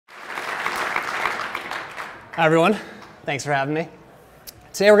Hi, everyone. Thanks for having me.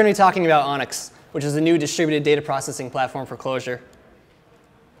 Today we're going to be talking about Onyx, which is a new distributed data processing platform for Clojure.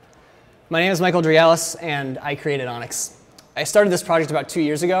 My name is Michael Drogalis, and I created Onyx. I started this project about 2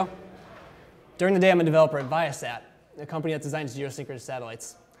 years ago. During the day, I'm a developer at Viasat, a company that designs geosynchronous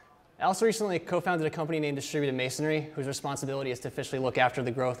satellites. I also recently co-founded a company named Distributed Masonry, whose responsibility is to officially look after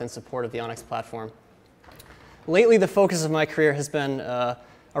the growth and support of the Onyx platform. Lately, the focus of my career has been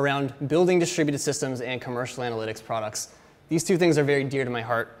around building distributed systems and commercial analytics products. These two things are very dear to my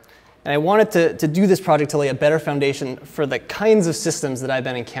heart. And I wanted to do this project to lay a better foundation for the kinds of systems that I've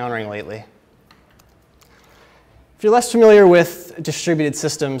been encountering lately. If you're less familiar with distributed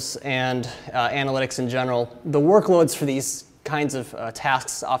systems and analytics in general, the workloads for these kinds of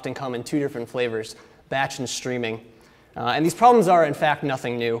tasks often come in two different flavors, batch and streaming. And these problems are, in fact,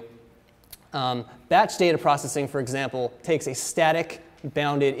 nothing new. Batch data processing, for example, takes a static,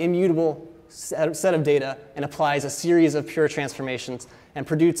 bounded, immutable set of data and applies a series of pure transformations and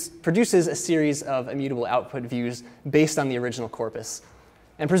produces a series of immutable output views based on the original corpus.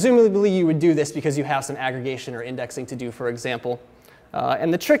 And presumably you would do this because you have some aggregation or indexing to do, for example.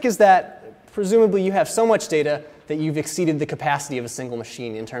 And the trick is that presumably you have so much data that you've exceeded the capacity of a single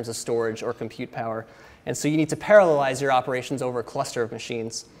machine in terms of storage or compute power. And so you need to parallelize your operations over a cluster of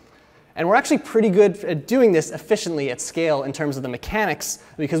machines. And we're actually pretty good at doing this efficiently at scale in terms of the mechanics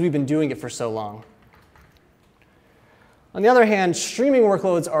because we've been doing it for so long. On the other hand, streaming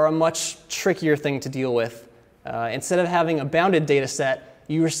workloads are a much trickier thing to deal with. Instead of having a bounded data set,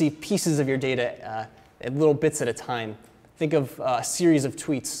 you receive pieces of your data at little bits at a time. Think of a series of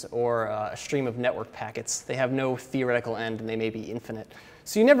tweets or a stream of network packets. They have no theoretical end and they may be infinite.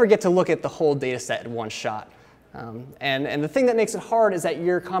 So you never get to look at the whole data set in one shot. And the thing that makes it hard is that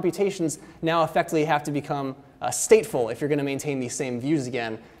your computations now effectively have to become stateful if you're going to maintain these same views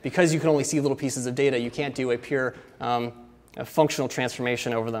again. Because you can only see little pieces of data, you can't do a pure a functional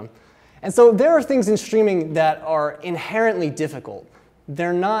transformation over them. And so there are things in streaming that are inherently difficult.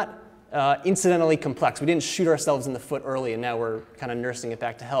 They're not incidentally complex. We didn't shoot ourselves in the foot early, and now we're kind of nursing it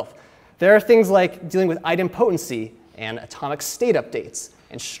back to health. There are things like dealing with idempotency and atomic state updates,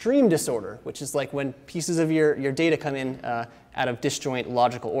 and stream disorder, which is like when pieces of your data come in out of disjoint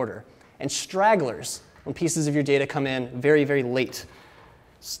logical order, and stragglers, when pieces of your data come in very, very late.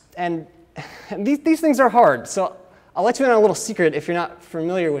 And these things are hard. So I'll let you in on a little secret if you're not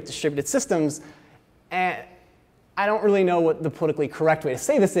familiar with distributed systems. And I don't really know what the politically correct way to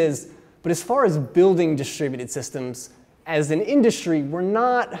say this is, but as far as building distributed systems, as an industry, we're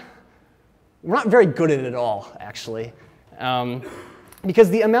not very good at it at all, actually.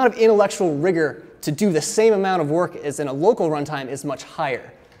 Because the amount of intellectual rigor to do the same amount of work as in a local runtime is much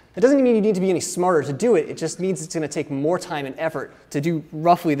higher. That doesn't mean you need to be any smarter to do it. It just means it's going to take more time and effort to do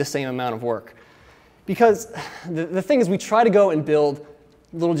roughly the same amount of work. Because the thing is, we try to go and build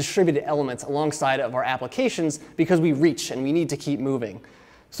little distributed elements alongside of our applications because we reach and we need to keep moving.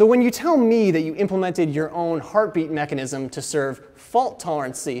 So when you tell me that you implemented your own heartbeat mechanism to serve fault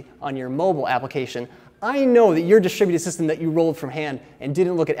tolerancy on your mobile application, I know that your distributed system that you rolled from hand and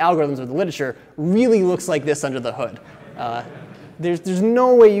didn't look at algorithms or the literature really looks like this under the hood. There's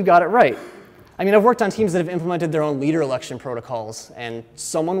no way you got it right. I mean, I've worked on teams that have implemented their own leader election protocols, and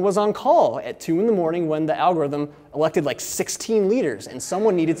someone was on call at 2 in the morning when the algorithm elected like 16 leaders, and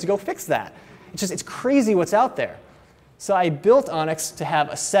someone needed to go fix that. It's crazy what's out there. So I built Onyx to have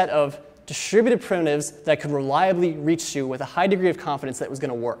a set of distributed primitives that could reliably reach you with a high degree of confidence that it was going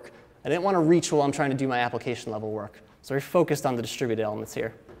to work. I didn't want to reach while I'm trying to do my application level work. So we're focused on the distributed elements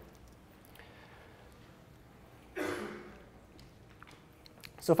here.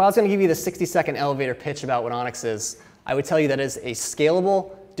 So if I was going to give you the 60-second elevator pitch about what Onyx is, I would tell you that it is a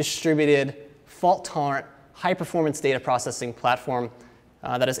scalable, distributed, fault-tolerant, high-performance data processing platform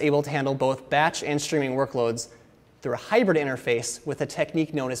that is able to handle both batch and streaming workloads through a hybrid interface with a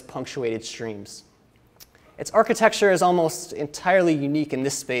technique known as punctuated streams. Its architecture is almost entirely unique in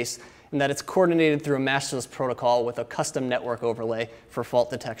this space in that it's coordinated through a masterless protocol with a custom network overlay for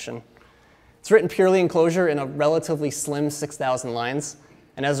fault detection. It's written purely in Clojure in a relatively slim 6,000 lines,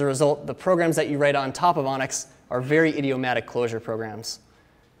 and as a result, the programs that you write on top of Onyx are very idiomatic Clojure programs.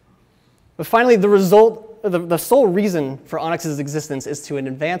 But finally, the sole reason for Onyx's existence is to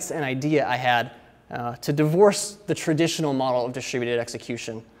advance an idea I had to divorce the traditional model of distributed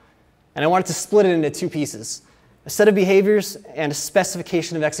execution. And I wanted to split it into two pieces, a set of behaviors and a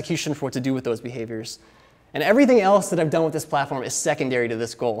specification of execution for what to do with those behaviors. And everything else that I've done with this platform is secondary to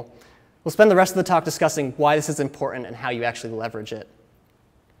this goal. We'll spend the rest of the talk discussing why this is important and how you actually leverage it.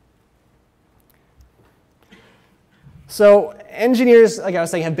 So engineers, like I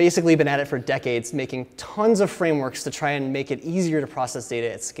was saying, have basically been at it for decades, making tons of frameworks to try and make it easier to process data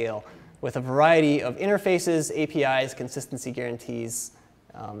at scale with a variety of interfaces, APIs, consistency guarantees.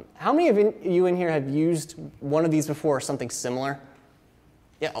 How many of you in here have used one of these before or something similar?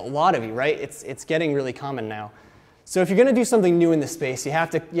 Yeah, a lot of you, right? It's getting really common now. So if you're going to do something new in this space, you have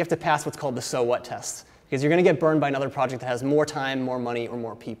to pass what's called the so what test, because you're going to get burned by another project that has more time, more money, or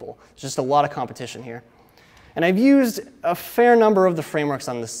more people. There's just a lot of competition here. And I've used a fair number of the frameworks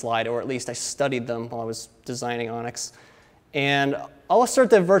on this slide, or at least I studied them while I was designing Onyx. And I'll assert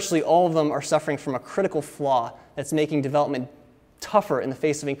that virtually all of them are suffering from a critical flaw that's making development tougher in the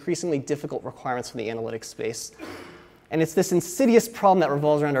face of increasingly difficult requirements from the analytics space. And it's this insidious problem that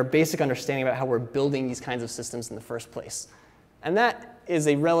revolves around our basic understanding about how we're building these kinds of systems in the first place. And that is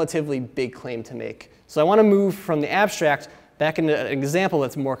a relatively big claim to make. So I want to move from the abstract back into an example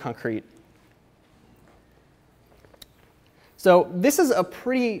that's more concrete. So this is a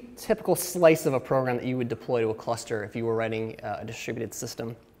pretty typical slice of a program that you would deploy to a cluster if you were writing a distributed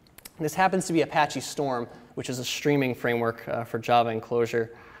system. This happens to be Apache Storm, which is a streaming framework for Java and Clojure.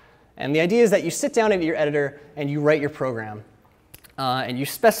 And the idea is that you sit down at your editor and you write your program. And you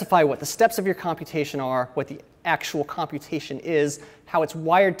specify what the steps of your computation are, what the actual computation is, how it's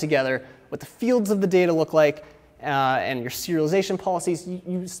wired together, what the fields of the data look like, and your serialization policies.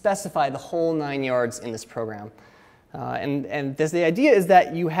 You specify the whole 9 yards in this program. And the idea is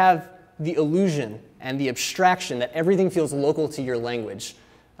that you have the illusion and the abstraction that everything feels local to your language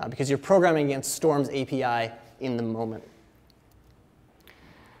because you're programming against Storm's API in the moment.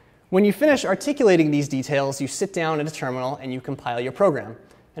 When you finish articulating these details, you sit down at a terminal and you compile your program.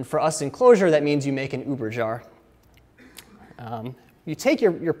 And for us in Clojure, that means you make an Uber jar. You take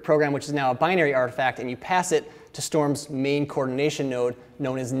your program, which is now a binary artifact, and you pass it to Storm's main coordination node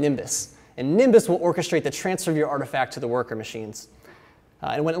known as Nimbus. And Nimbus will orchestrate the transfer of your artifact to the worker machines.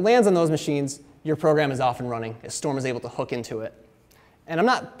 And when it lands on those machines, your program is off and running, as Storm is able to hook into it. And I'm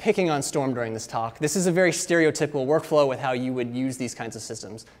not picking on Storm during this talk. This is a very stereotypical workflow with how you would use these kinds of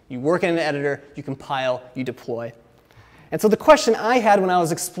systems. You work in an editor, you compile, you deploy. And so the question I had when I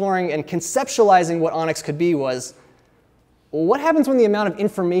was exploring and conceptualizing what Onyx could be was, well, what happens when the amount of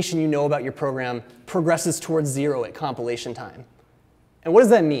information you know about your program progresses towards 0 at compilation time? And what does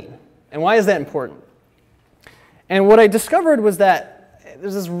that mean? And why is that important? And what I discovered was that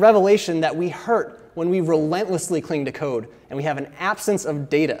there's this revelation that we hurt when we relentlessly cling to code and we have an absence of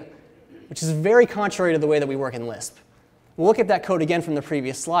data, which is very contrary to the way that we work in Lisp. We'll look at that code again from the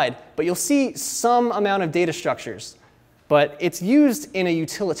previous slide, but you'll see some amount of data structures. But it's used in a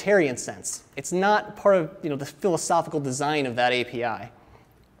utilitarian sense. It's not part of the philosophical design of that API.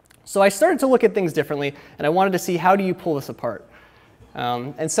 So I started to look at things differently, and I wanted to see how do you pull this apart.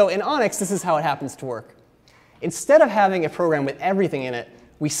 And so in Onyx, this is how it happens to work. Instead of having a program with everything in it,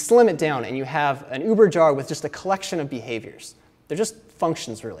 we slim it down, and you have an Uber jar with just a collection of behaviors. They're just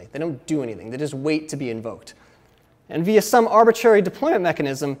functions, really. They don't do anything. They just wait to be invoked. And via some arbitrary deployment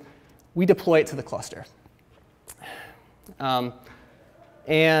mechanism, we deploy it to the cluster.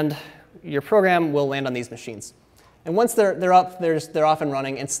 And your program will land on these machines. And once they're up, they're off and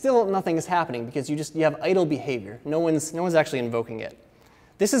running, and still nothing is happening because you have idle behavior. No one's actually invoking it.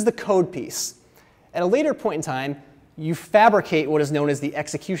 This is the code piece. At a later point in time, you fabricate what is known as the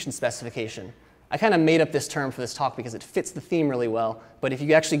execution specification. I kind of made up this term for this talk because it fits the theme really well. But if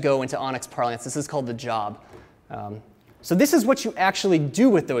you actually go into Onyx parlance, this is called the job. So this is what you actually do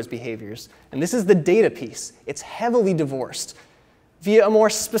with those behaviors. And this is the data piece. It's heavily divorced. Via a more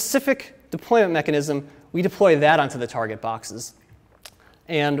specific deployment mechanism, we deploy that onto the target boxes.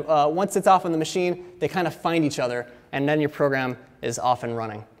 And once it's off on the machine, they kind of find each other, and then your program is off and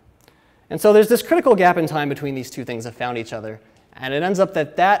running. And so there's this critical gap in time between these two things that found each other. And it ends up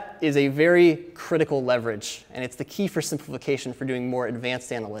that is a very critical leverage. And it's the key for simplification for doing more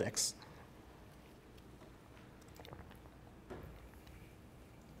advanced analytics.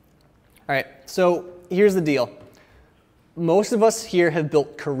 All right, so here's the deal. Most of us here have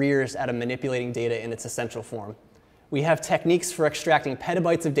built careers out of manipulating data in its essential form. We have techniques for extracting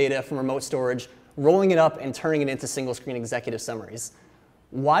petabytes of data from remote storage, rolling it up, and turning it into single-screen executive summaries.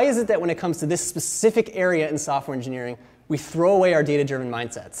 Why is it that when it comes to this specific area in software engineering, we throw away our data-driven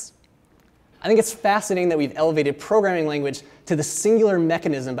mindsets? I think it's fascinating that we've elevated programming language to the singular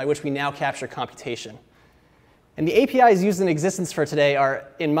mechanism by which we now capture computation. And the APIs used in existence for today are,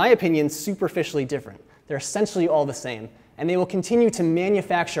 in my opinion, superficially different. They're essentially all the same. And they will continue to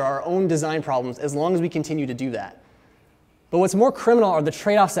manufacture our own design problems as long as we continue to do that. But what's more criminal are the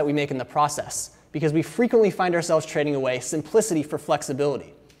trade-offs that we make in the process, because we frequently find ourselves trading away simplicity for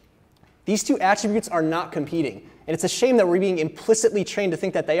flexibility. These two attributes are not competing. And it's a shame that we're being implicitly trained to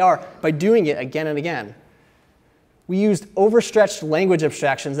think that they are by doing it again and again. We used overstretched language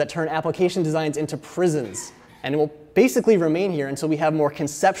abstractions that turn application designs into prisons, and it will basically remain here until we have more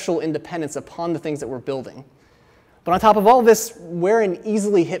conceptual independence upon the things that we're building. But on top of all of this, we're an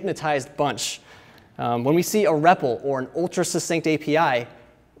easily hypnotized bunch. When we see a REPL or an ultra-succinct API,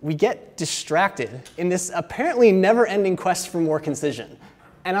 we get distracted in this apparently never-ending quest for more concision.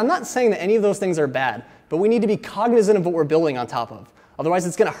 And I'm not saying that any of those things are bad, but we need to be cognizant of what we're building on top of. Otherwise,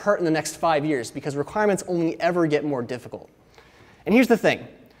 it's going to hurt in the next 5 years because requirements only ever get more difficult. And here's the thing.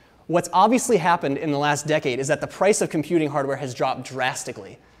 What's obviously happened in the last decade is that the price of computing hardware has dropped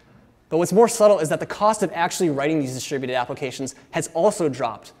drastically. But what's more subtle is that the cost of actually writing these distributed applications has also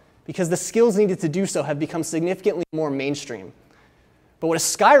dropped because the skills needed to do so have become significantly more mainstream. But what has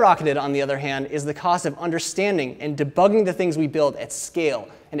skyrocketed, on the other hand, is the cost of understanding and debugging the things we build at scale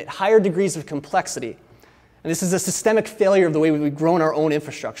and at higher degrees of complexity. And this is a systemic failure of the way we've grown our own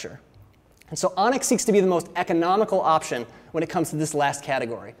infrastructure. And so Onyx seeks to be the most economical option when it comes to this last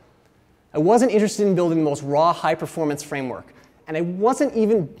category. I wasn't interested in building the most raw, high-performance framework. And I wasn't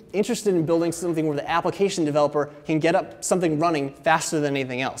even interested in building something where the application developer can get up something running faster than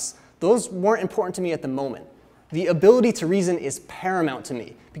anything else. Those weren't important to me at the moment. The ability to reason is paramount to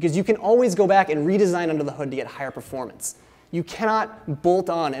me, because you can always go back and redesign under the hood to get higher performance. You cannot bolt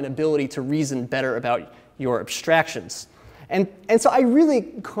on an ability to reason better about your abstractions. And so I really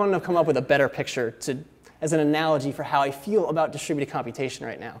couldn't have come up with a better picture as an analogy for how I feel about distributed computation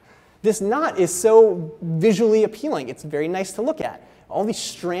right now. This knot is so visually appealing. It's very nice to look at. All these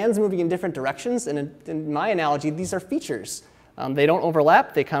strands moving in different directions, and in my analogy, these are features. They don't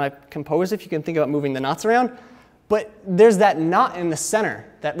overlap. They kind of compose if you can think about moving the knots around. But there's that knot in the center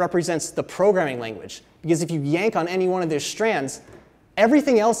that represents the programming language. Because if you yank on any one of those strands,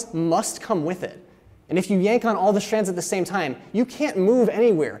 everything else must come with it. And if you yank on all the strands at the same time, you can't move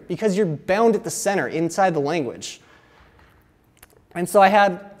anywhere because you're bound at the center inside the language. And so I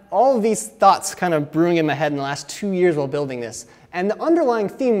had all of these thoughts kind of brewing in my head in the last 2 years while building this. And the underlying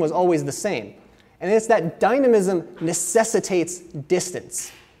theme was always the same. And it's that dynamism necessitates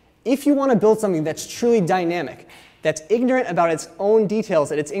distance. If you want to build something that's truly dynamic, that's ignorant about its own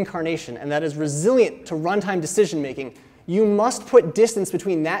details at its incarnation, and that is resilient to runtime decision making, you must put distance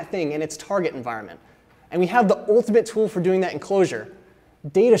between that thing and its target environment. And we have the ultimate tool for doing that in Clojure: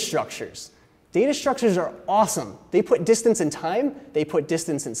 data structures. Data structures are awesome. They put distance in time. They put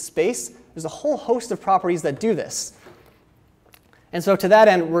distance in space. There's a whole host of properties that do this. And so to that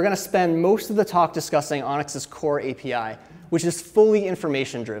end, we're going to spend most of the talk discussing Onyx's core API, which is fully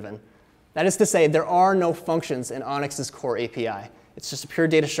information-driven. That is to say, there are no functions in Onyx's core API. It's just a pure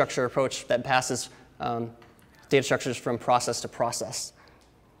data structure approach that passes data structures from process to process.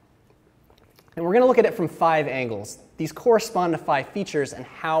 And we're going to look at it from 5 angles. These correspond to 5 features and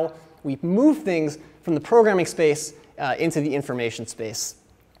how we move things from the programming space into the information space.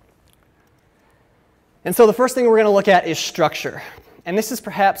 And so the first thing we're going to look at is structure. And this is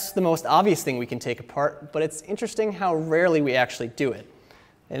perhaps the most obvious thing we can take apart, but it's interesting how rarely we actually do it.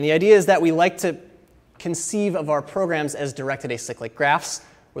 And the idea is that we like to conceive of our programs as directed acyclic graphs,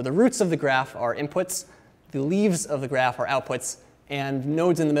 where the roots of the graph are inputs, the leaves of the graph are outputs, and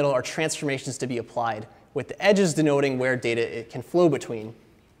nodes in the middle are transformations to be applied, with the edges denoting where data it can flow between.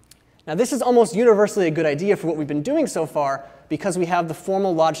 Now, this is almost universally a good idea for what we've been doing so far because we have the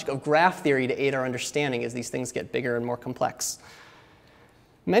formal logic of graph theory to aid our understanding as these things get bigger and more complex.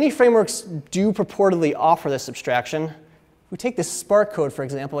 Many frameworks do purportedly offer this abstraction. If we take this Spark code, for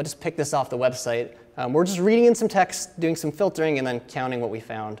example, I just picked this off the website. We're just reading in some text, doing some filtering, and then counting what we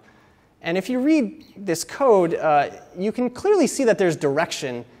found. And if you read this code, you can clearly see that there's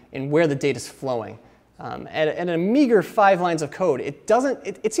direction in where the data is flowing. At a meager 5 lines of code,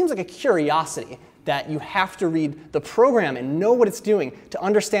 it seems like a curiosity that you have to read the program and know what it's doing to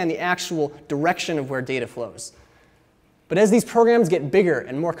understand the actual direction of where data flows. But as these programs get bigger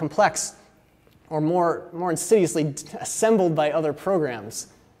and more complex, or more insidiously assembled by other programs,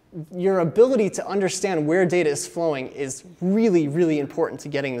 your ability to understand where data is flowing is really, really important to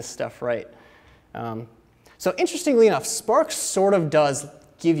getting this stuff right. So interestingly enough, Spark sort of does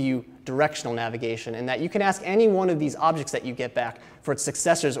give you directional navigation in that you can ask any one of these objects that you get back for its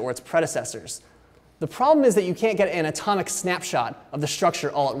successors or its predecessors. The problem is that you can't get an atomic snapshot of the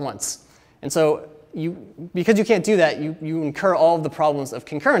structure all at once. And so because you can't do that, you incur all of the problems of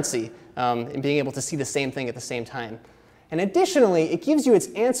concurrency in being able to see the same thing at the same time. And additionally, it gives you its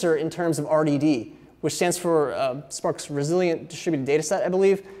answer in terms of RDD, which stands for Spark's Resilient Distributed Dataset, I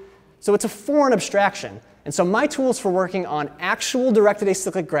believe. So it's a foreign abstraction. And so my tools for working on actual directed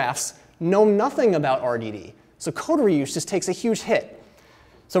acyclic graphs know nothing about RDD. So code reuse just takes a huge hit.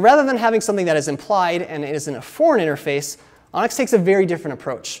 So rather than having something that is implied and is in a foreign interface, Onyx takes a very different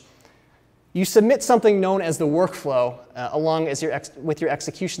approach. You submit something known as the workflow along with your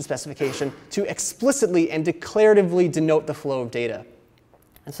execution specification to explicitly and declaratively denote the flow of data.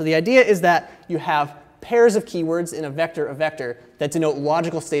 And so the idea is that you have pairs of keywords in a vector that denote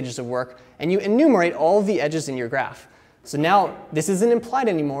logical stages of work, and you enumerate all of the edges in your graph. So now this isn't implied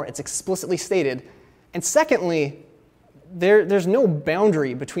anymore, it's explicitly stated. And secondly, there's no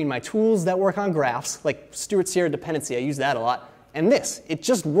boundary between my tools that work on graphs, like Stewart-Sierra dependency, I use that a lot, and this. It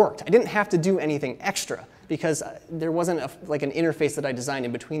just worked. I didn't have to do anything extra because there wasn't like an interface that I designed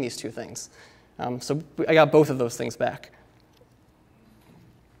in between these two things. So I got both of those things back.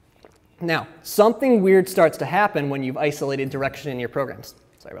 Now, something weird starts to happen when you've isolated direction in your programs.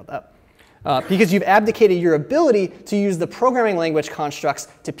 Sorry about that. Because you've abdicated your ability to use the programming language constructs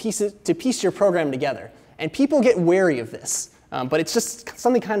to piece your program together. And people get wary of this. But it's just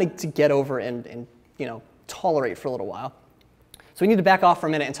something kind of to get over and tolerate for a little while. So we need to back off for a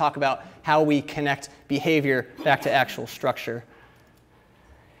minute and talk about how we connect behavior back to actual structure.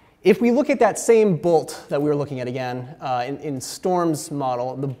 If we look at that same bolt that we were looking at again, in Storm's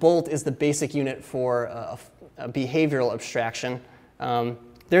model, the bolt is the basic unit for a behavioral abstraction.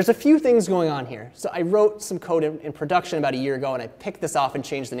 There's a few things going on here. So I wrote some code in production about a year ago, and I picked this off and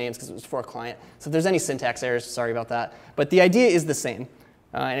changed the names because it was for a client. So if there's any syntax errors, sorry about that. But the idea is the same.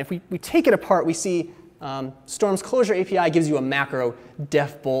 And if we take it apart, we see Storm's Clojure API gives you a macro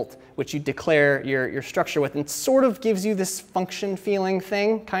def bolt, which you declare your structure with, and sort of gives you this function feeling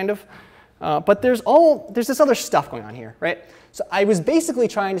thing, kind of. But there's this other stuff going on here, right? So I was basically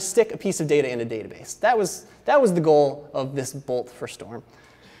trying to stick a piece of data in a database. That was the goal of this bolt for Storm.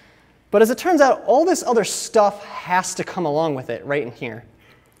 But as it turns out, all this other stuff has to come along with it right in here.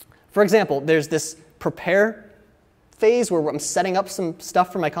 For example, there's this prepare phase where I'm setting up some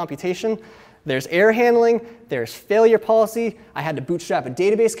stuff for my computation. There's error handling, there's failure policy, I had to bootstrap a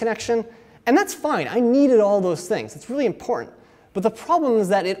database connection, and that's fine. I needed all those things. It's really important. But the problem is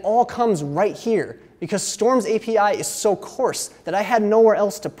that it all comes right here because Storm's API is so coarse that I had nowhere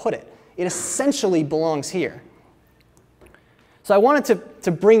else to put it. It essentially belongs here. So I wanted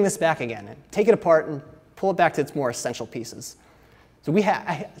to bring this back again and take it apart and pull it back to its more essential pieces. So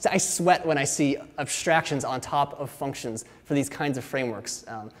I sweat when I see abstractions on top of functions for these kinds of frameworks.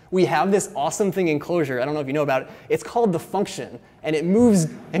 We have this awesome thing in Clojure. I don't know if you know about it. It's called the function, and it moves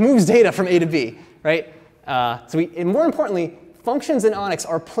data from A to B, right? And more importantly, functions in Onyx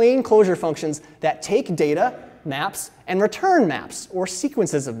are plain Clojure functions that take data, maps, and return maps or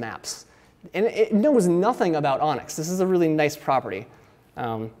sequences of maps. And it knows nothing about Onyx. This is a really nice property.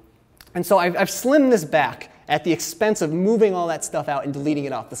 And so I've slimmed this back at the expense of moving all that stuff out and deleting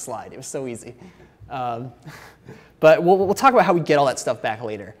it off the slide. It was so easy. But we'll talk about how we get all that stuff back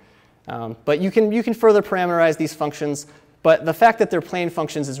later. But you can further parameterize these functions. But the fact that they're plain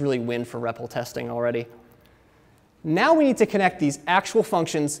functions is really win for REPL testing already. Now we need to connect these actual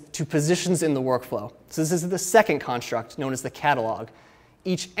functions to positions in the workflow. So this is the second construct, known as the catalog.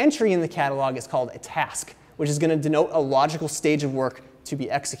 Each entry in the catalog is called a task, which is going to denote a logical stage of work to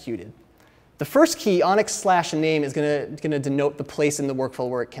be executed. The first key, Onyx/name, is going to denote the place in the workflow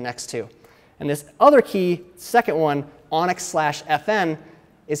where it connects to. And this other key, second one, Onyx/fn,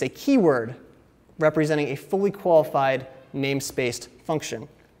 is a keyword representing a fully qualified namespaced function.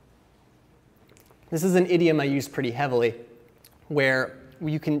 This is an idiom I use pretty heavily, where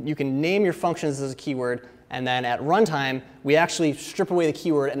you can name your functions as a keyword, and then at runtime, we actually strip away the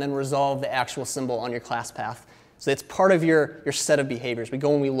keyword and then resolve the actual symbol on your class path. So it's part of your set of behaviors. We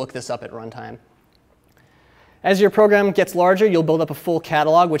go and we look this up at runtime. As your program gets larger, you'll build up a full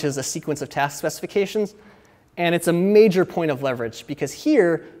catalog, which is a sequence of task specifications. And it's a major point of leverage, because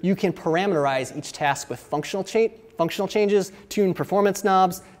here you can parameterize each task with functional changes, tune performance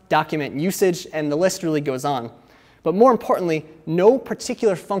knobs, document usage, and the list really goes on. But more importantly, no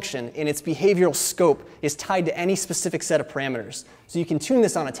particular function in its behavioral scope is tied to any specific set of parameters. So you can tune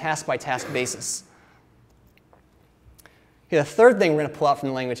this on a task-by-task basis. Okay, the third thing we're going to pull out from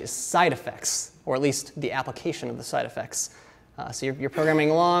the language is side effects, or at least the application of the side effects. So you're programming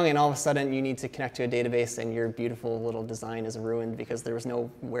along, and all of a sudden you need to connect to a database, and your beautiful little design is ruined because there was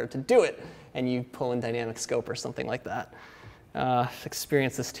nowhere to do it, and you pull in dynamic scope or something like that. I've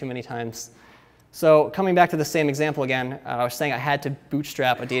experienced this too many times. So coming back to the same example again, I was saying I had to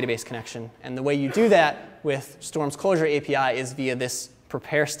bootstrap a database connection. And the way you do that with Storm's Clojure API is via this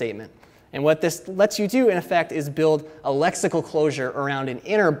prepare statement. And what this lets you do, in effect, is build a lexical closure around an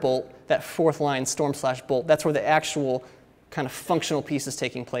inner bolt, that fourth line Storm/bolt. That's where the actual kind of functional piece is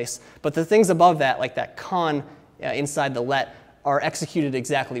taking place. But the things above that, like that con inside the let, are executed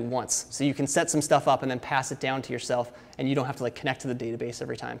exactly once. So you can set some stuff up and then pass it down to yourself, and you don't have to like connect to the database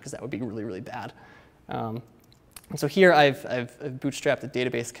every time, because that would be really, really bad. And so here I've bootstrapped a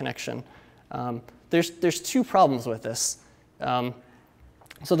database connection. There's two problems with this.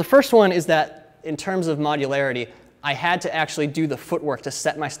 So the first one is that in terms of modularity, I had to actually do the footwork to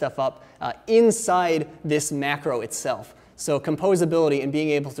set my stuff up inside this macro itself. So composability and being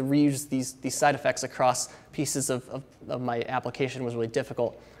able to reuse these side effects across pieces of my application was really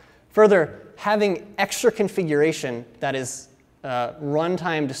difficult. Further, having extra configuration that is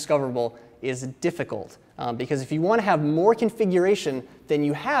runtime discoverable is difficult. Because if you want to have more configuration than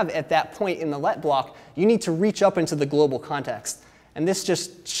you have at that point in the let block, you need to reach up into the global context. And this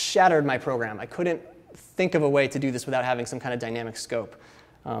just shattered my program. I couldn't think of a way to do this without having some kind of dynamic scope.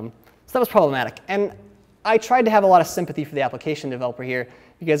 So that was problematic. And I tried to have a lot of sympathy for the application developer here,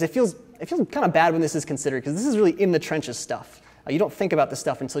 because it feels kind of bad when this is considered, because this is really in the trenches stuff. You don't think about this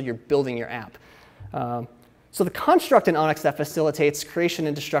stuff until you're building your app. So the construct in Onyx that facilitates creation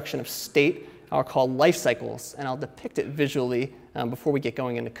and destruction of state are called lifecycles, and I'll depict it visually before we get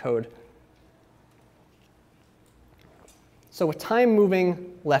going into code. So with time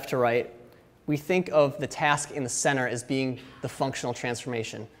moving left to right, we think of the task in the center as being the functional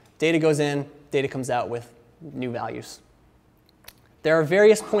transformation. Data goes in, data comes out with new values. There are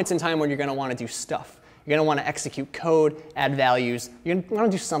various points in time where you're going to want to do stuff. You're going to want to execute code, add values. You're going to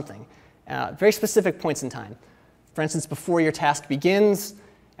want to do something. Very specific points in time. For instance, before your task begins,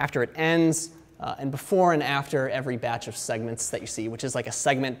 after it ends, and before and after every batch of segments that you see, which is like a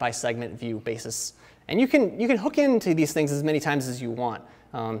segment by segment view basis. And you can hook into these things as many times as you want.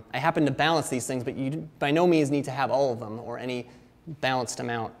 I happen to balance these things, but you by no means need to have all of them or any balanced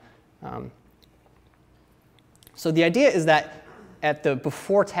amount. So the idea is that at the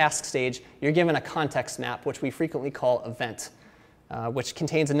before task stage, you're given a context map, which we frequently call event, which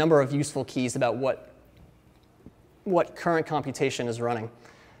contains a number of useful keys about what current computation is running.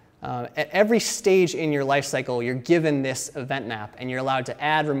 At every stage in your lifecycle, you're given this event map, and you're allowed to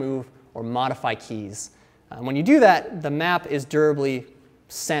add, remove, or modify keys. When you do that, the map is durably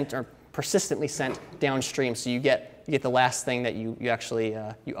sent or persistently sent downstream, so you get the last thing that you actually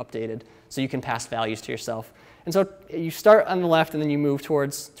you updated, so you can pass values to yourself. And so you start on the left, and then you move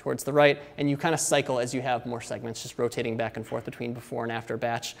towards the right, and you kind of cycle as you have more segments, just rotating back and forth between before and after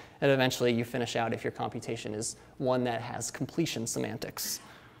batch, and eventually you finish out if your computation is one that has completion semantics.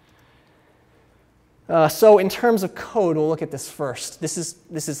 So in terms of code, we'll look at this first. This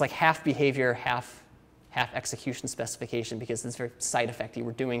is like half behavior, half execution specification, because it's very side effecty.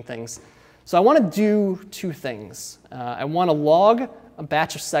 We're doing things. So I want to do two things. I want to log a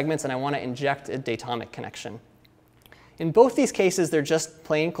batch of segments, and I want to inject a datomic connection. In both these cases, they're just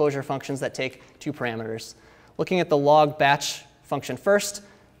plain Clojure functions that take two parameters. Looking at the log batch function first,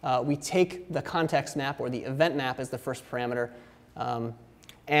 we take the context map, or the event map, as the first parameter.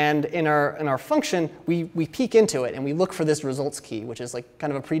 And in our function, we peek into it, and we look for this results key, which is like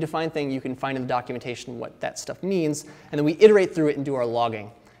kind of a predefined thing. You can find in the documentation what that stuff means. And then we iterate through it and do our logging.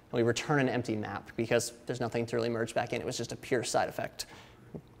 And we return an empty map, because there's nothing to really merge back in. It was just a pure side effect.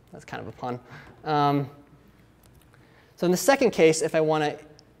 That's kind of a pun. So in the second case, if I want to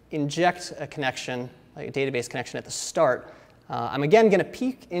inject a connection, like a database connection at the start, I'm again going to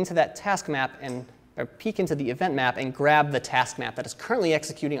peek into that task map or peek into the event map and grab the task map that is currently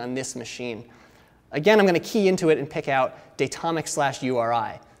executing on this machine. Again, I'm going to key into it and pick out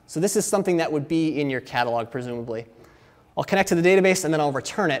datomic/URI. So this is something that would be in your catalog, presumably. I'll connect to the database, and then I'll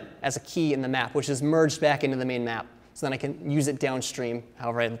return it as a key in the map, which is merged back into the main map. So then I can use it downstream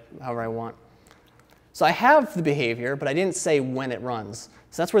however I want. So I have the behavior, but I didn't say when it runs.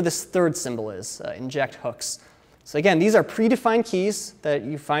 So that's where this third symbol is, inject hooks. So again, these are predefined keys that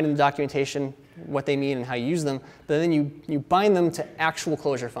you find in the documentation, what they mean and how you use them, but then you bind them to actual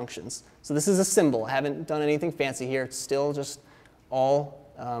Clojure functions. So this is a symbol. I haven't done anything fancy here. It's still just all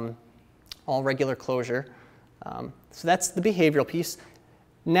regular Clojure. So that's the behavioral piece.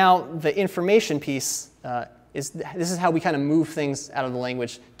 Now the information piece this is how we kind of move things out of the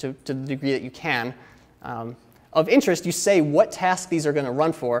language to the degree that you can. Of interest, you say what task these are going to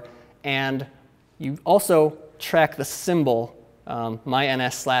run for, and you also track the symbol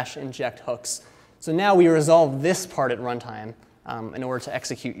myns/inject hooks. So now we resolve this part at runtime in order to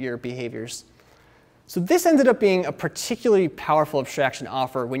execute your behaviors. So this ended up being a particularly powerful abstraction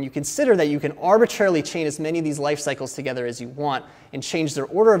offer when you consider that you can arbitrarily chain as many of these life cycles together as you want and change their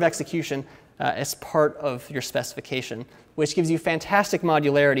order of execution as part of your specification, which gives you fantastic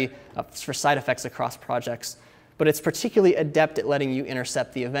modularity for side effects across projects. but it's particularly adept at letting you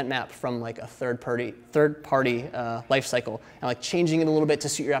intercept the event map from like a third-party lifecycle and like changing it a little bit to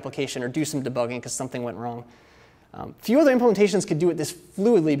suit your application or do some debugging because something went wrong. Few other implementations could do it this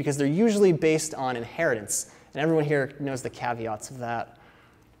fluidly because they're usually based on inheritance, and everyone here knows the caveats of that.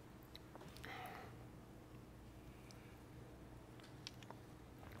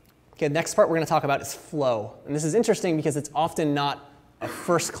 Okay, the next part we're going to talk about is flow. And this is interesting because it's often not a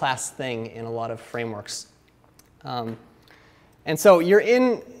first-class thing in a lot of frameworks. And so you're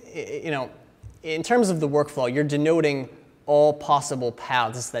in terms of the workflow, you're denoting all possible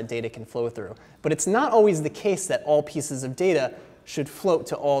paths that data can flow through. But it's not always the case that all pieces of data should float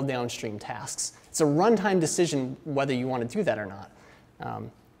to all downstream tasks. It's a runtime decision whether you want to do that or not.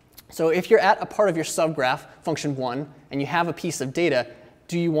 So if you're at a part of your subgraph, function 1, and you have a piece of data,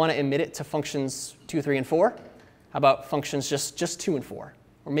 do you want to emit it to functions 2, 3, and 4? How about functions just 2 and 4?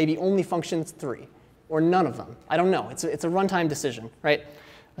 Or maybe only functions 3? Or none of them? I don't know. It's a runtime decision, right?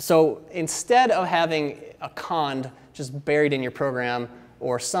 So instead of having a cond just buried in your program,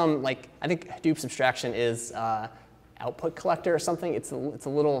 or some, like, I think Hadoop's abstraction is output collector or something. It's a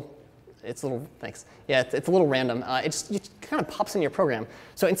little, thanks. Yeah, it's a little random. It kind of pops in your program.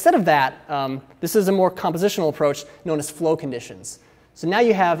 So instead of that, this is a more compositional approach known as flow conditions. So now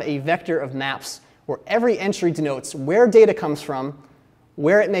you have a vector of maps where every entry denotes where data comes from,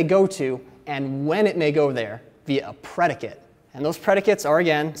 where it may go to, and when it may go there via a predicate. And those predicates are,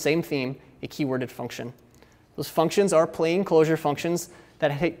 again, same theme, a keyworded function. Those functions are plain Clojure functions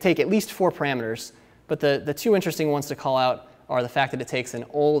that take at least 4 parameters. But the 2 interesting ones to call out are the fact that it takes an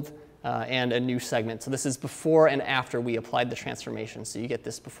old and a new segment. So this is before and after we applied the transformation. So you get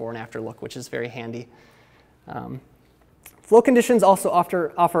this before and after look, which is very handy. Flow conditions also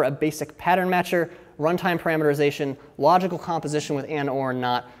offer a basic pattern matcher, runtime parameterization, logical composition with and, or,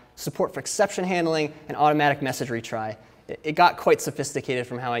 not, support for exception handling, and automatic message retry. It got quite sophisticated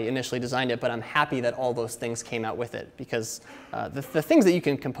from how I initially designed it, but I'm happy that all those things came out with it because the things that you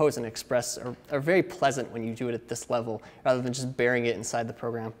can compose and express are very pleasant when you do it at this level rather than just burying it inside the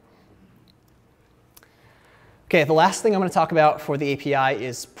program. Okay, the last thing I'm going to talk about for the API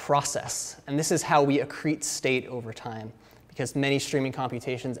is process. And this is how we accrete state over time, because many streaming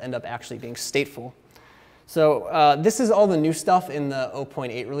computations end up actually being stateful. So this is all the new stuff in the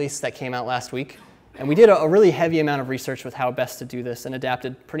 0.8 release that came out last week. And we did a really heavy amount of research with how best to do this and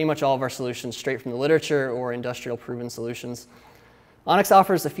adapted pretty much all of our solutions straight from the literature or industrial proven solutions. Onyx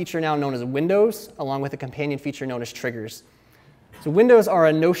offers a feature now known as windows, along with a companion feature known as triggers. So windows are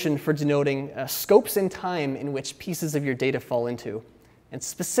a notion for denoting scopes in time in which pieces of your data fall into. And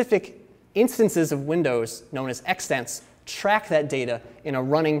specific instances of windows, known as extents, track that data in a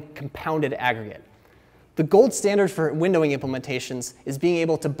running compounded aggregate. The gold standard for windowing implementations is being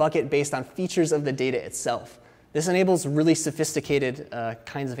able to bucket based on features of the data itself. This enables really sophisticated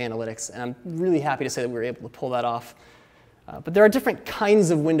kinds of analytics, and I'm really happy to say that we were able to pull that off. But there are different kinds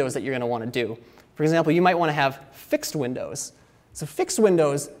of windows that you're going to want to do. For example, you might want to have fixed windows. So fixed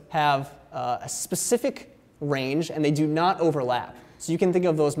windows have a specific range, and they do not overlap. So you can think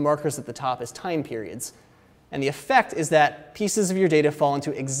of those markers at the top as time periods. And the effect is that pieces of your data fall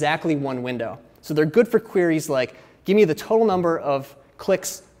into exactly one window. So they're good for queries like, give me the total number of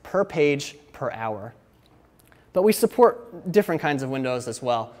clicks per page per hour. But we support different kinds of windows as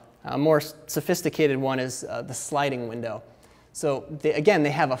well. A more sophisticated one is the sliding window. So again,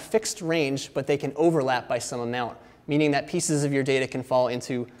 they have a fixed range, but they can overlap by some amount, meaning that pieces of your data can fall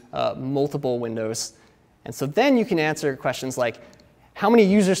into multiple windows. And so then you can answer questions like, how many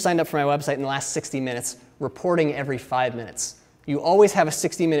users signed up for my website in the last 60 minutes, reporting every 5 minutes? You always have a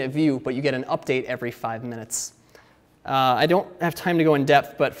 60-minute view, but you get an update every 5 minutes. I don't have time to go in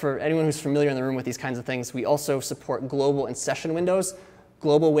depth, but for anyone who's familiar in the room with these kinds of things, we also support global and session windows.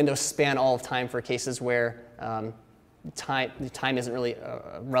 Global windows span all of time for cases where time isn't really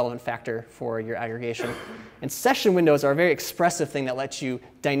a relevant factor for your aggregation. And session windows are a very expressive thing that lets you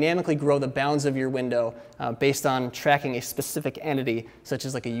dynamically grow the bounds of your window based on tracking a specific entity, such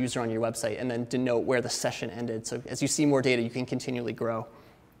as like a user on your website, and then denote where the session ended. So as you see more data, you can continually grow.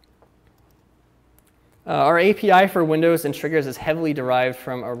 Our API for windows and triggers is heavily derived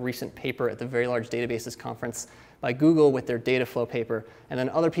from a recent paper at the Very Large Databases Conference by Google with their data flow paper. And then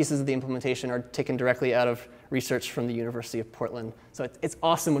other pieces of the implementation are taken directly out of research from the University of Portland. So it's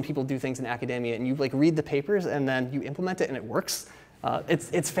awesome when people do things in academia and you like read the papers and then you implement it and it works.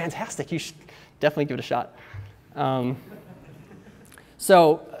 It's fantastic. You should definitely give it a shot.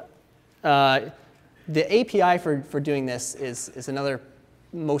 The API for doing this is another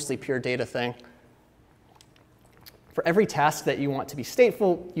mostly pure data thing. For every task that you want to be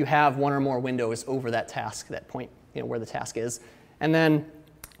stateful, you have one or more windows over that task, that point where the task is. And then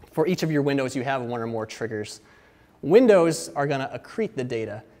for each of your windows, you have one or more triggers. Windows are going to accrete the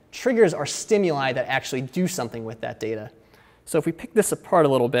data. Triggers are stimuli that actually do something with that data. So if we pick this apart a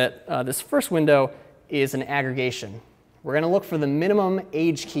little bit, this first window is an aggregation. We're going to look for the minimum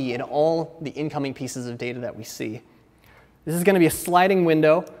age key in all the incoming pieces of data that we see. This is going to be a sliding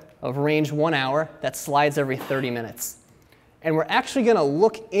window of range 1 hour that slides every 30 minutes. And we're actually going to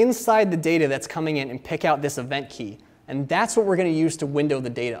look inside the data that's coming in and pick out this event key. And that's what we're going to use to window the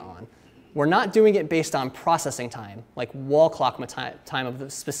data on. We're not doing it based on processing time, like wall clock time of the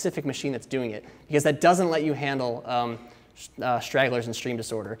specific machine that's doing it, because that doesn't let you handle stragglers and stream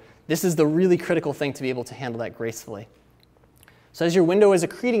disorder. This is the really critical thing to be able to handle that gracefully. So as your window is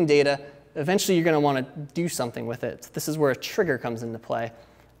accreting data, eventually you're going to want to do something with it. This is where a trigger comes into play.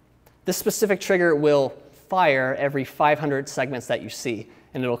 This specific trigger will fire every 500 segments that you see,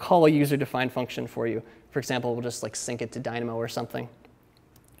 and it'll call a user-defined function for you. For example, we'll just like sync it to Dynamo or something.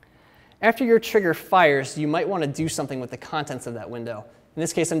 After your trigger fires, you might want to do something with the contents of that window. In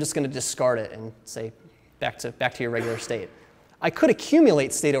this case, I'm just going to discard it and say back to your regular state. I could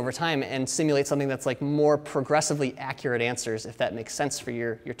accumulate state over time and simulate something that's like more progressively accurate answers, if that makes sense for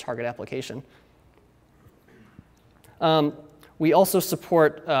your target application. We also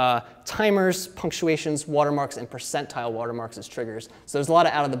support timers, punctuations, watermarks, and percentile watermarks as triggers. So there's a lot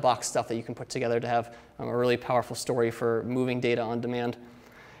of out-of-the-box stuff that you can put together to have a really powerful story for moving data on demand.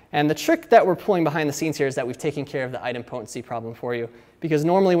 And the trick that we're pulling behind the scenes here is that we've taken care of the item potency problem for you. Because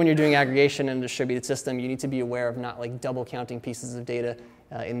normally when you're doing aggregation in a distributed system, you need to be aware of not like double counting pieces of data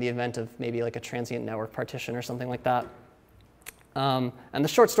in the event of maybe like a transient network partition or something like that. And the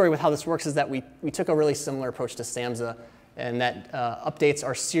short story with how this works is that we took a really similar approach to SAMSA, and that updates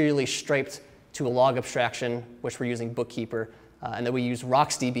are serially striped to a log abstraction, which we're using Bookkeeper, and that we use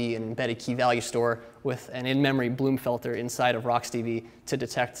RocksDB, an embedded key value store, with an in-memory Bloom filter inside of RocksDB to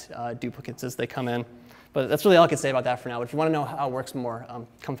detect duplicates as they come in. But that's really all I can say about that for now. But if you want to know how it works more,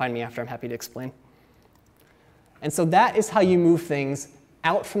 come find me after. I'm happy to explain. And so that is how you move things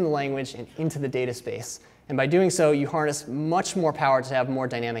out from the language and into the data space. And by doing so, you harness much more power to have more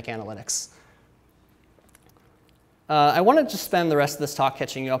dynamic analytics. I wanted to spend the rest of this talk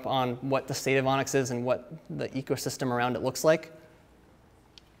catching you up on what the state of Onyx is and what the ecosystem around it looks like.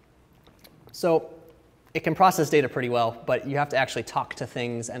 So it can process data pretty well, but you have to actually talk to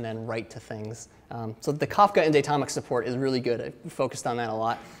things and then write to things. So the Kafka and Datomic support is really good. I focused on that a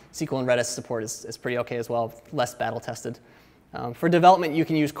lot. SQL and Redis support is pretty OK as well, less battle tested. For development, you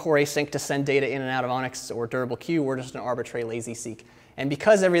can use core async to send data in and out of Onyx, or durable queue, or just an arbitrary lazy seek. And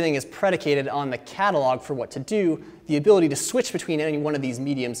because everything is predicated on the catalog for what to do, the ability to switch between any one of these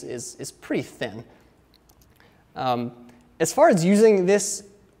mediums is pretty thin. As far as using this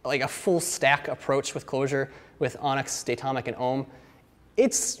like a full stack approach with Clojure, with Onyx, Datomic, and Ohm,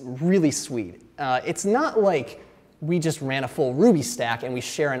 it's really sweet. It's not like we just ran a full Ruby stack and we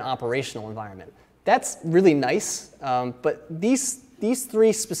share an operational environment. That's really nice, but these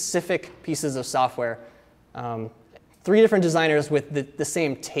three specific pieces of software, three different designers with the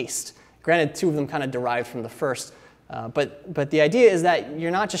same taste. Granted, two of them kind of derived from the first, but the idea is that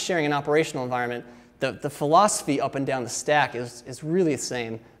you're not just sharing an operational environment. The philosophy up and down the stack is really the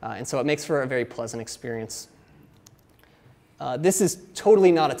same, and so it makes for a very pleasant experience. This is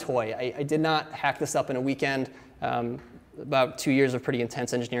totally not a toy. I did not hack this up in a weekend. About 2 years of pretty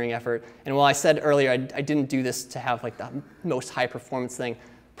intense engineering effort. And while I said earlier I didn't do this to have like the most high performance thing,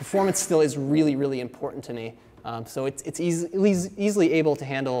 performance still is really, really important to me. So it's easily able to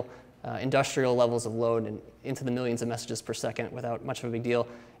handle industrial levels of load and into the millions of messages per second without much of a big deal.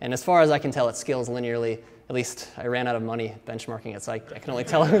 And as far as I can tell, it scales linearly. At least I ran out of money benchmarking it, so I can only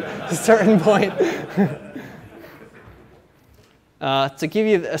tell at a certain point. To give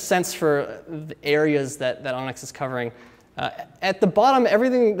you a sense for the areas that Onyx is covering, at the bottom,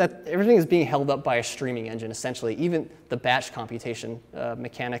 everything is being held up by a streaming engine, essentially, even the batch computation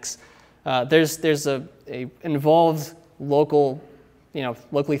mechanics. There's a involved local,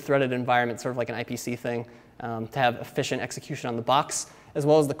 locally threaded environment, sort of like an IPC thing, to have efficient execution on the box, as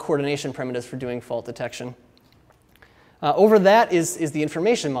well as the coordination primitives for doing fault detection. Over that is the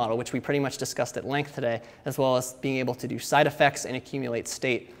information model, which we pretty much discussed at length today, as well as being able to do side effects and accumulate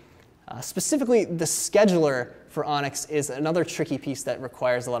state. Specifically, the scheduler for Onyx is another tricky piece that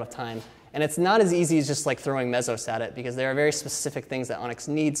requires a lot of time. And it's not as easy as just like throwing Mesos at it, because there are very specific things that Onyx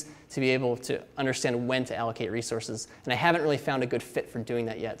needs to be able to understand when to allocate resources. And I haven't really found a good fit for doing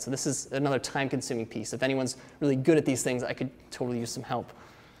that yet. So this is another time-consuming piece. If anyone's really good at these things, I could totally use some help.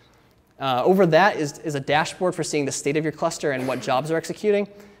 Over that is a dashboard for seeing the state of your cluster and what jobs are executing,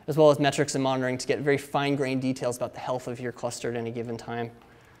 as well as metrics and monitoring to get very fine-grained details about the health of your cluster at any given time.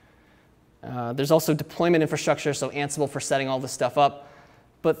 There's also deployment infrastructure, so Ansible for setting all this stuff up.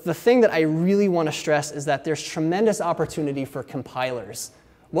 But the thing that I really want to stress is that there's tremendous opportunity for compilers.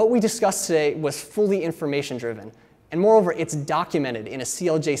 What we discussed today was fully information-driven. And moreover, it's documented in a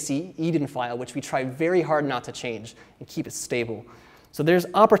CLJC Eden file, which we try very hard not to change and keep it stable. So there's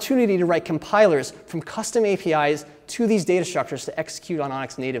opportunity to write compilers from custom APIs to these data structures to execute on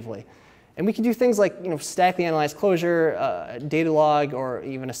Onyx natively. And we can do things like statically analyze Clojure, data log, or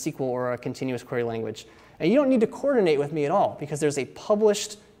even a SQL or a continuous query language. And you don't need to coordinate with me at all, because there's a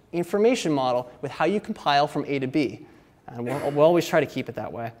published information model with how you compile from A to B. And we'll always try to keep it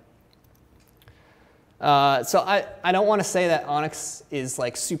that way. So I don't want to say that Onyx is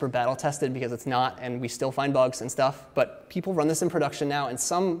like super battle tested, because it's not, and we still find bugs and stuff. But people run this in production now, and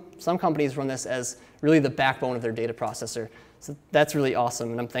some companies run this as really the backbone of their data processor. So that's really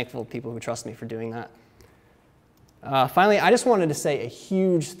awesome, and I'm thankful to people who trust me for doing that. Finally, I just wanted to say a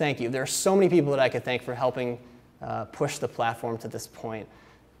huge thank you. There are so many people that I could thank for helping push the platform to this point.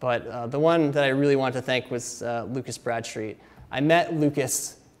 But the one that I really wanted to thank was Lucas Bradstreet. I met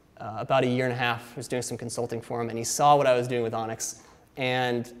Lucas about a year and a half. I was doing some consulting for him, and he saw what I was doing with Onyx.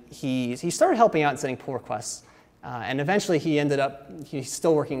 And he started helping out and sending pull requests. And eventually he's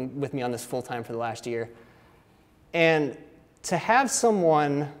still working with me on this full time for the last year. And to have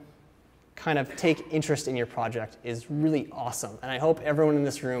someone kind of take interest in your project is really awesome. And I hope everyone in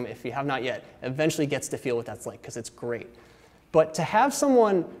this room, if you have not yet, eventually gets to feel what that's like, because it's great. But to have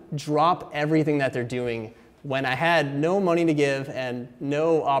someone drop everything that they're doing when I had no money to give and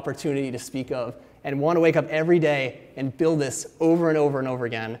no opportunity to speak of, and want to wake up every day and build this over and over and over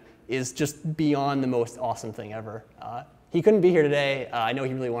again, is just beyond the most awesome thing ever. He couldn't be here today. I know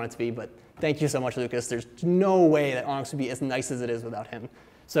he really wanted to be, but thank you so much, Lucas. There's no way that Onyx would be as nice as it is without him.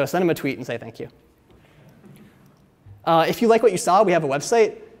 So send him a tweet and say thank you. If you like what you saw, we have a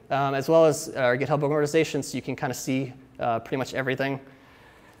website, as well as our GitHub organization, so you can kind of see pretty much everything.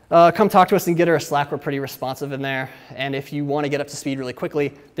 Come talk to us and get her a Slack. We're pretty responsive in there. And if you want to get up to speed really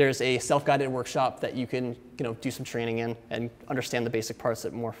quickly, there's a self-guided workshop that you can do some training in and understand the basic parts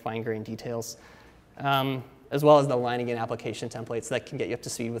at more fine-grained details, as well as the lining in application templates that can get you up to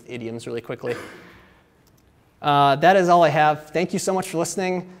speed with idioms really quickly. That is all I have. Thank you so much for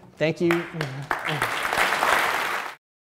listening. Thank you.